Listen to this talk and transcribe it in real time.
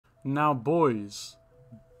Now, boys,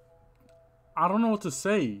 I don't know what to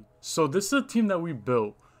say. So this is a team that we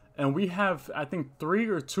built, and we have, I think,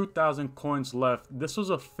 3,000 or 2,000 coins left. This was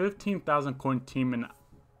a 15,000 coin team, and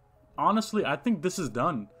honestly, I think this is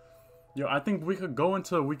done. Yo, I think we could go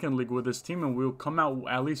into a weekend league with this team, and we'll come out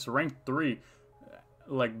at least ranked 3,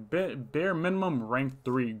 like bare minimum ranked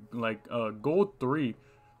 3, like gold 3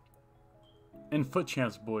 in FUT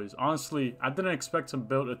Champs, boys. Honestly, I didn't expect to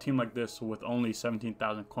build a team like this with only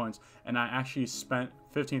 17,000 coins, and I actually spent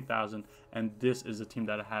 15,000, and this is the team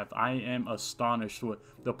that I have. I am astonished with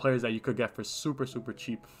the players that you could get for super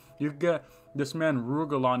cheap. You could get this man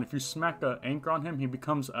Rugalon. If you smack an anchor on him, he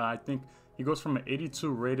becomes I think he goes from an 82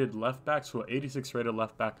 rated left back to an 86 rated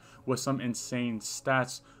left back with some insane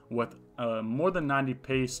stats, with more than 90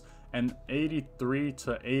 pace and 83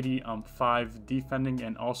 to 85 defending,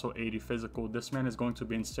 and also 80 physical. This man is going to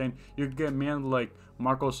be insane. You could get man like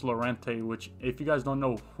Marcos Llorente, which, if you guys don't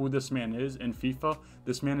know who this man is in FIFA,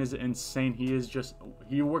 this man is insane.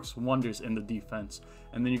 He works wonders in the defense.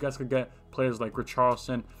 And then you guys could get players like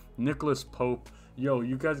Richarlison, Nicholas Pope. Yo,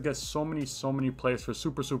 you guys get so many players for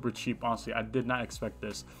super cheap. Honestly, I did not expect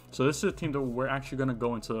this. So this is a team that we're actually going to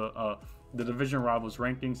go into the division rivals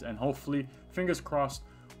rankings, and hopefully, fingers crossed,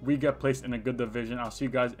 we get placed in a good division. I'll see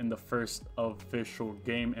you guys in the first official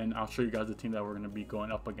game, and I'll show you guys the team that we're going to be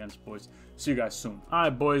going up against, boys. See you guys soon. All right,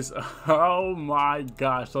 boys. Oh my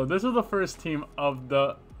gosh. So this is the first team of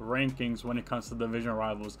the rankings when it comes to division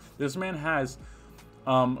rivals. This man has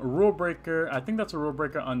rule breaker. I think that's a rule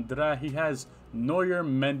breaker. Andrea. He has Neuer,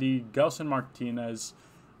 Mendy, Gelson Martinez,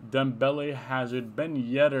 Dembele, Hazard, Ben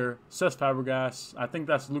Yedder, Cesc Fabregas. I think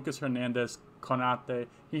that's Lucas Hernandez, Konate.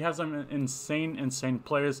 He has some insane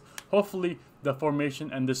players. Hopefully the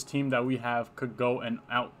formation and this team that we have could go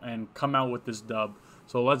and come out with this dub.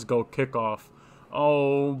 So let's go kick off.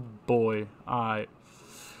 Oh boy. Alright.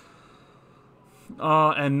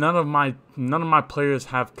 And none of my players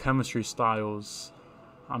have chemistry styles.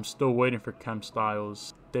 I'm still waiting for chem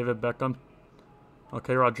styles. David Beckham.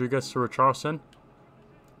 Okay, Rodriguez to Richarlison.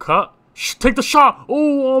 Cut. Take the shot.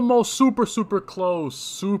 Oh, almost super close.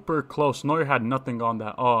 Super close. Neuer had nothing on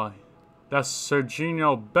that. Oh, that's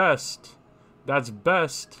Serginho Best. That's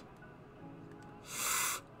Best.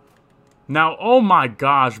 Now, oh my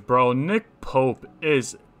gosh, bro. Nick Pope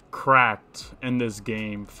is cracked in this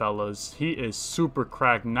game, fellas. He is super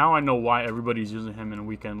cracked. Now I know why everybody's using him in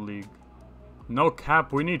weekend league. No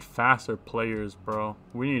cap, we need faster players, bro.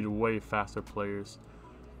 We need way faster players.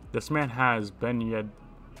 This man has Ben Yed.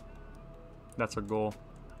 That's a goal.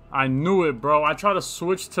 I knew it, bro. I tried to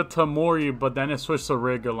switch to Tamori, but then it switched to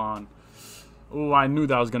Reguilon. Oh, I knew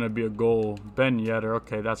that was going to be a goal. Ben Yedder.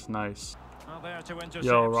 Okay, that's nice.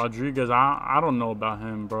 Yo, Rodriguez, I don't know about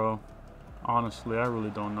him, bro. Honestly, I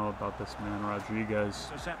really don't know about this man,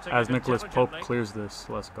 Rodriguez. As Nicholas Pope clears this,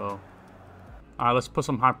 let's go. Alright, let's put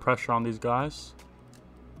some high pressure on these guys.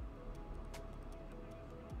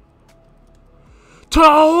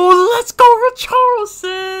 Oh, let's go,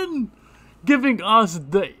 Richarlison! Giving us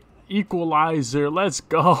the equalizer. Let's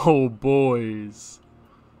go, boys.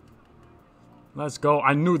 Let's go.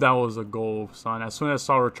 I knew that was a goal, son. As soon as I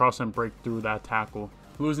saw Richarlison break through that tackle.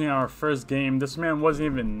 Losing our first game. This man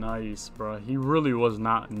wasn't even nice, bro. He really was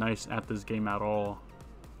not nice at this game at all.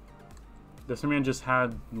 This man just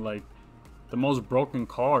had, like, the most broken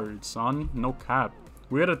cards, son. No cap.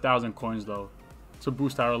 We had 1,000 coins, though, to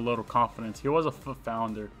boost our little confidence. He was a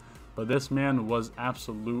founder, but this man was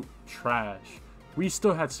absolute trash. We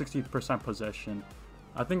still had 60% possession.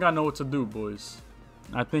 I think I know what to do, boys.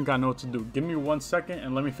 I think I know what to do. Give me 1 second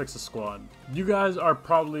and let me fix the squad. You guys are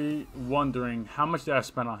probably wondering how much did I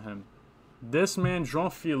spend on him. This man,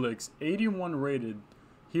 João Felix, 81 rated.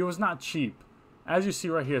 He was not cheap. As you see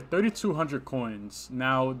right here, 3,200 coins.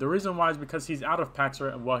 Now, the reason why is because he's out of packs.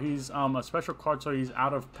 Well, he's a special card, so he's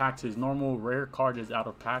out of packs. His normal rare card is out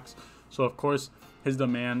of packs. So, of course, his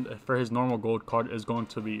demand for his normal gold card is going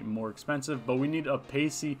to be more expensive. But we need a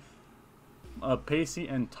pacey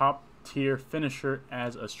and top tier finisher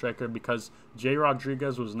as a striker, because J.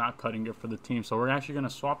 Rodriguez was not cutting it for the team. So we're actually going to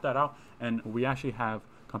swap that out, and we actually have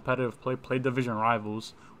competitive play division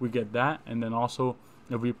rivals. We get that, and then also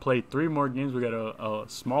if we play 3 more games, we get a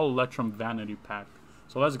small Electrum vanity pack.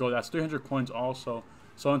 So let's go. That's 300 coins also.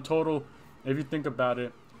 So in total, if you think about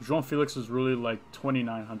it, João Felix is really like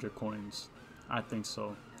 2,900 coins. I think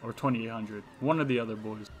so. Or 2,800. One of the other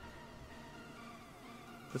boys.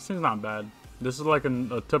 This thing's not bad. This is like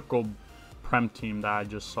a typical Prem team that I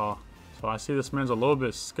just saw. So I see this man's a little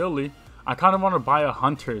bit skilly. I kind of want to buy a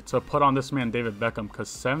Hunter to put on this man David Beckham, because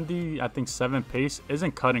 70, I think 7 pace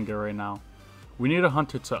isn't cutting it right now. We need a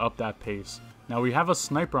Hunter to up that pace. Now we have a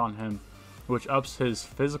sniper on him, which ups his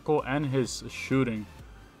physical and his shooting.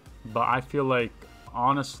 But I feel like,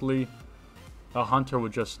 honestly, a hunter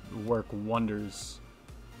would just work wonders.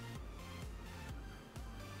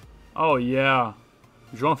 Oh, yeah.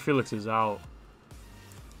 João Felix is out.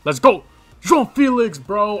 Let's go. João Felix,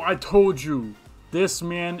 bro. I told you. This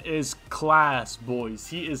man is class, boys.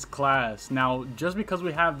 He is class. Now, just because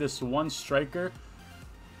we have this one striker,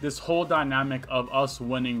 this whole dynamic of us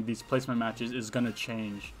winning these placement matches is going to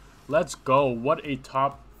change. Let's go. What a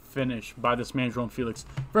top finish by this man, João Felix.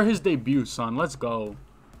 For his debut, son. Let's go.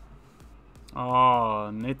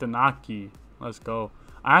 Oh, Nathan Aki. Let's go.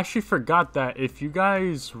 I actually forgot that if you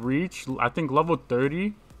guys reach, I think, level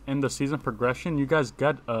 30 in the season progression, you guys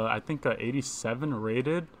get, I think, a 87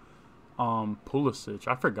 rated Pulisic.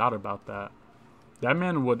 I forgot about that. That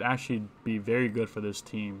man would actually be very good for this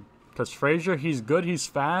team. Because Frazier, he's good, he's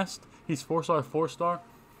fast, he's 4-star, 4-star.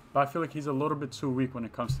 But I feel like he's a little bit too weak when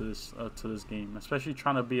it comes to this game. Especially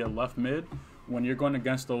trying to be a left mid when you're going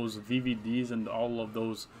against those VVDs and all of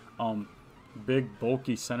those big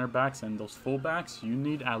bulky center backs and those fullbacks. You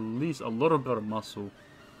need at least a little bit of muscle.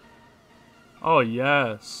 Oh,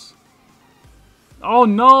 yes. Oh,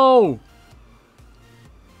 no.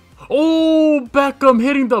 Oh, Beckham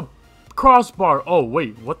hitting the crossbar. Oh,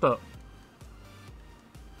 wait. What the?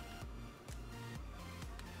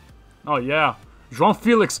 Oh, yeah. João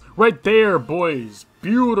Felix right there, boys.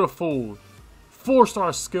 Beautiful.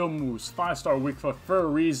 4-star skill moves. 5-star weak foot for a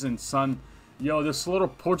reason, son. Yo, this little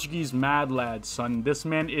Portuguese mad lad, son. This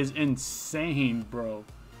man is insane, bro.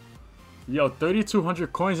 Yo,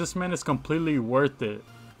 3,200 coins. This man is completely worth it.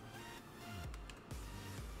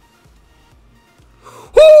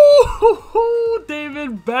 Ooh,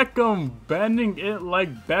 David Beckham bending it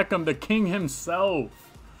like Beckham, the king himself.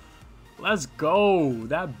 Let's go.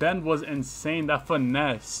 That bend was insane. That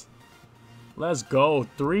finesse. Let's go.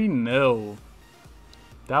 3-0.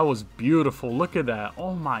 That was beautiful. Look at that.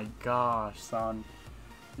 Oh my gosh, son.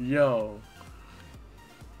 Yo.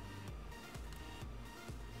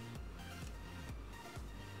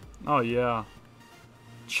 Oh, yeah.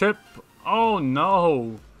 Chip. Oh,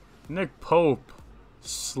 no. Nick Pope.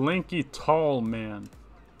 Slinky tall man.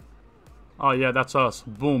 Oh, yeah, that's us.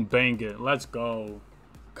 Boom, bang it. Let's go.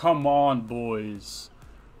 Come on, boys.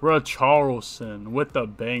 Richarlison with the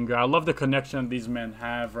banger. I love the connection these men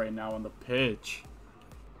have right now on the pitch.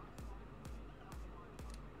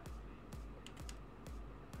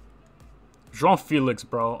 João Felix,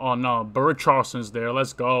 bro. Oh, no. But Richarlison's there.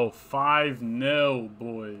 Let's go. 5-0,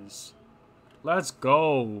 boys. Let's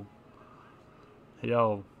go.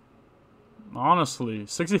 Yo. Honestly.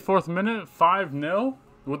 64th minute. 5-0.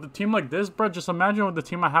 With a team like this, bro, just imagine with the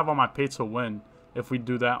team I have on my pay to win. If we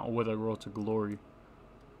do that with a road to glory.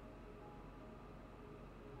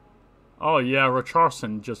 Oh, yeah.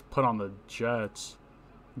 Richarlison just put on the Jets.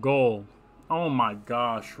 Goal. Oh my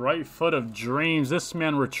gosh, right foot of dreams. This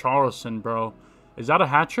man Richarlison, bro. Is that a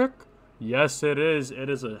hat trick? Yes, it is. It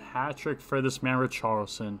is a hat trick for this man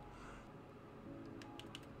Richarlison.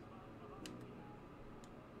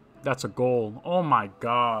 That's a goal. Oh my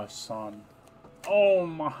gosh, son. Oh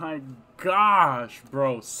my gosh,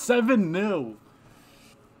 bro. 7-0.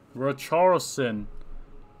 Richarlison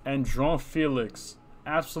and João Felix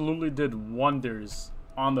absolutely did wonders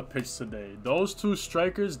on the pitch today. Those two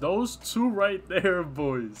strikers, those two right there,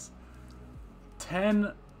 boys.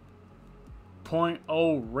 10.0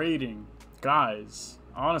 rating. Guys,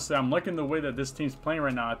 honestly, I'm liking the way that this team's playing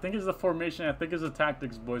right now. I think it's the formation. I think it's the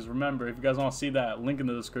tactics, boys. Remember, if you guys want to see that, link in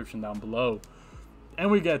the description down below.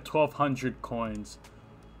 And we get 1,200 coins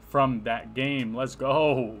from that game. Let's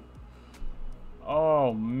go.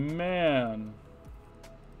 Oh, man.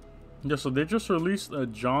 Yeah, so they just released a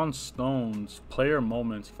John Stones player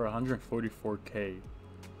moments for 144k.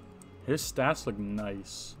 His stats look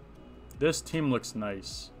nice. This team looks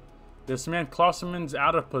nice. This man Klosserman's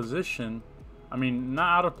out of position. I mean,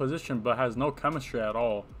 not out of position, but has no chemistry at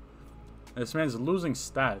all. This man's losing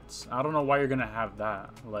stats. I don't know why you're going to have that.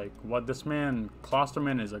 Like, what? This man,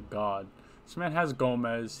 Klosterman, is a god. This man has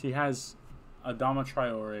Gomez. He has Adama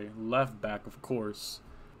Traore, left back, of course.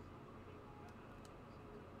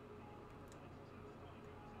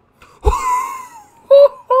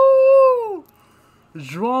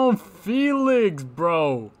 João Felix,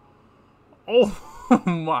 bro. Oh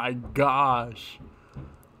my gosh.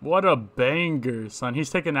 What a banger, son. He's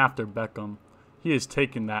taking after Beckham. He is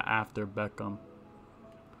taking that after Beckham.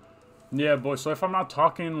 Yeah, boy. So if I'm not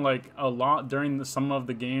talking like a lot during some of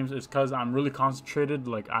the games, it's because I'm really concentrated.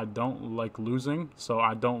 Like, I don't like losing. So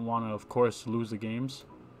I don't want to, of course, lose the games.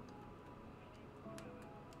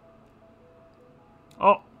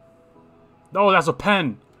 Oh. Oh, that's a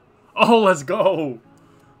pen. Oh, let's go.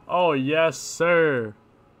 Oh, yes, sir.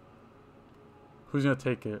 Who's going to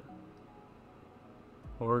take it?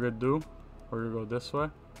 What we're going to do? We're going to go this way.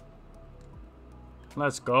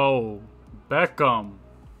 Let's go. Beckham.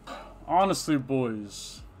 Honestly,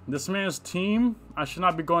 boys, this man's team, I should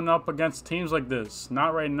not be going up against teams like this.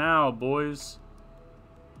 Not right now, boys.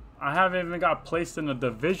 I haven't even got placed in a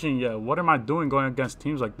division yet. What am I doing going against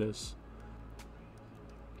teams like this?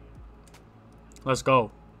 Let's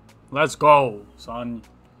go. Let's go, son.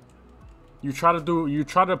 You try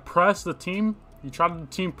to press the team. You try to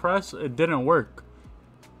team press. It didn't work.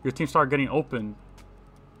 Your team started getting open.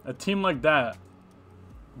 A team like that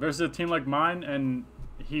versus a team like mine, and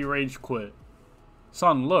he rage quit.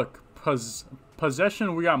 Son, look.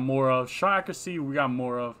 Possession, we got more of. Shot accuracy, we got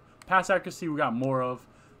more of. Pass accuracy, we got more of.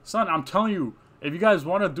 Son, I'm telling you, if you guys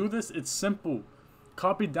want to do this, it's simple.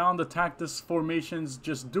 Copy down the tactics, formations.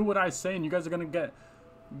 Just do what I say, and you guys are gonna get.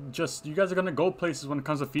 You guys are gonna go places when it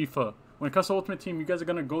comes to FIFA. When it comes to Ultimate Team, you guys are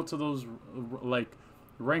gonna go to those like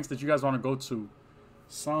ranks that you guys want to go to.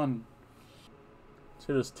 Son,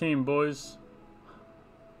 see this team, boys.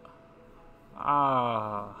 He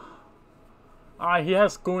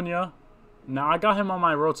has Cunha. Now I got him on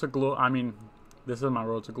my road to glory. I mean, this is my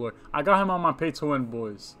road to glory. I got him on my pay to win,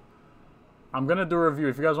 boys. I'm gonna do a review.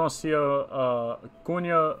 If you guys want to see a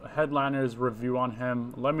Cunha headliners review on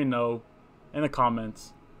him, let me know in the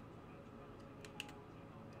comments.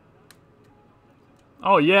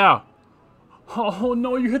 Oh yeah. Oh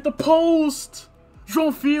no, you hit the post,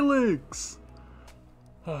 João Felix.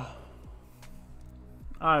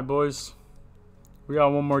 Alright, boys. We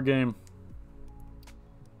got one more game.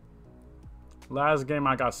 Last game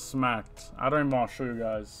I got smacked. I don't even want to show you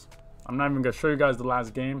guys. I'm not even going to show you guys the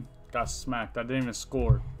last game. Got smacked. I didn't even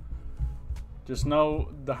score. Just know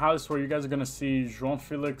the highlights where you guys are going to see João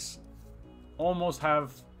Felix almost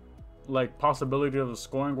have like possibility of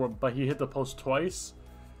scoring, but he hit the post twice.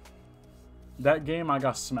 That game I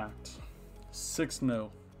got smacked. 6-0.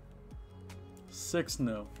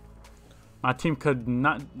 6-0. My team could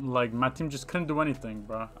not, like, my team just couldn't do anything,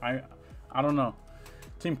 bro. I don't know.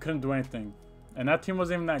 Team couldn't do anything. And that team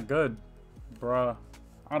wasn't even that good, bruh.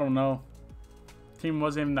 I don't know. Team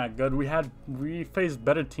wasn't even that good. We faced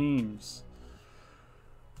better teams.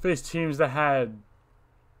 Faced teams that had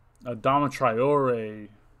Adama Traore,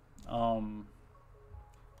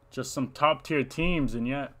 just some top tier teams, and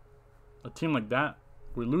yet a team like that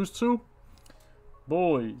we lose to,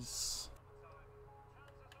 boys.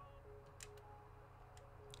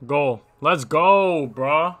 Goal. Let's go,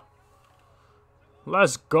 bruh.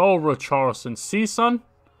 Let's go, Richarlison. See, son?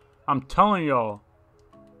 I'm telling y'all.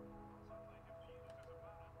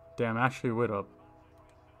 Damn, actually, wait up.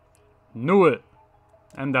 Knew it.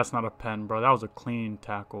 And that's not a pen, bro. That was a clean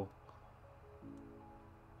tackle.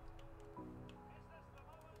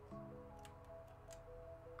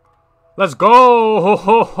 Let's go. Ho,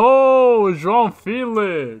 ho, ho. João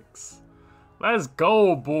Felix. Let's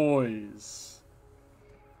go, boys.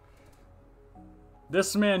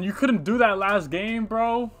 This man, you couldn't do that last game,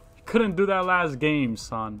 bro. You couldn't do that last game,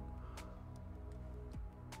 son.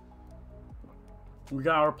 We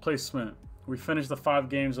got our placement. We finished the 5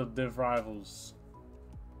 games of Div Rivals.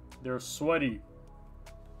 They're sweaty.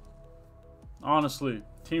 Honestly,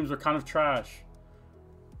 teams are kind of trash.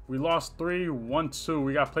 We lost 3, won 2.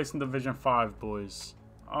 We got placed in Division 5, boys.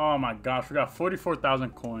 Oh my gosh, we got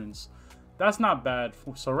 44,000 coins. That's not bad.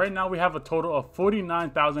 So right now we have a total of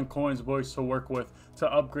 49,000 coins, boys, to work with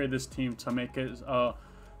to upgrade this team to make it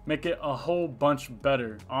a whole bunch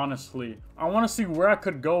better. Honestly, I want to see where I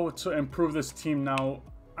could go to improve this team. Now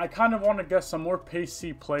I kind of want to get some more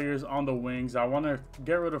pacey players on the wings. I want to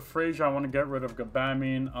get rid of Frazier. I want to get rid of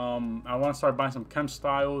Gabamin. I want to start buying some chem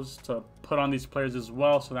styles to put on these players as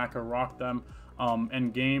well, so that I can rock them in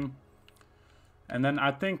game. And then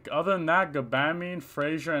I think other than that, Gabamin,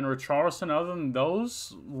 Frazier, and Richarlison, other than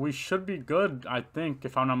those, we should be good. I think,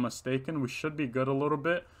 if I'm not mistaken, we should be good a little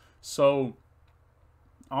bit. So,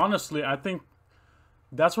 honestly, I think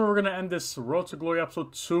that's where we're going to end this Road to Glory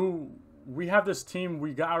episode 2. We have this team.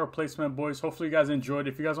 We got our replacement, boys. Hopefully, you guys enjoyed.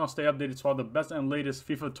 If you guys want to stay updated to all the best and latest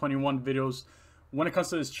FIFA 21 videos, when it comes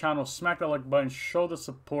to this channel, smack that like button, show the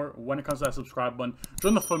support when it comes to that subscribe button.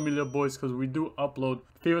 Join the Familia Boys, because we do upload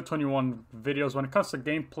FIFA 21 videos when it comes to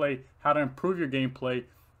gameplay, how to improve your gameplay,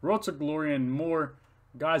 Road to Glory, and more.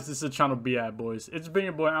 Guys, this is the channel be at, boys. It's been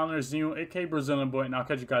your boy, Alan Zino, aka Brazilian Boy, and I'll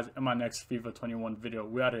catch you guys in my next FIFA 21 video.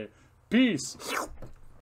 We out here. Peace.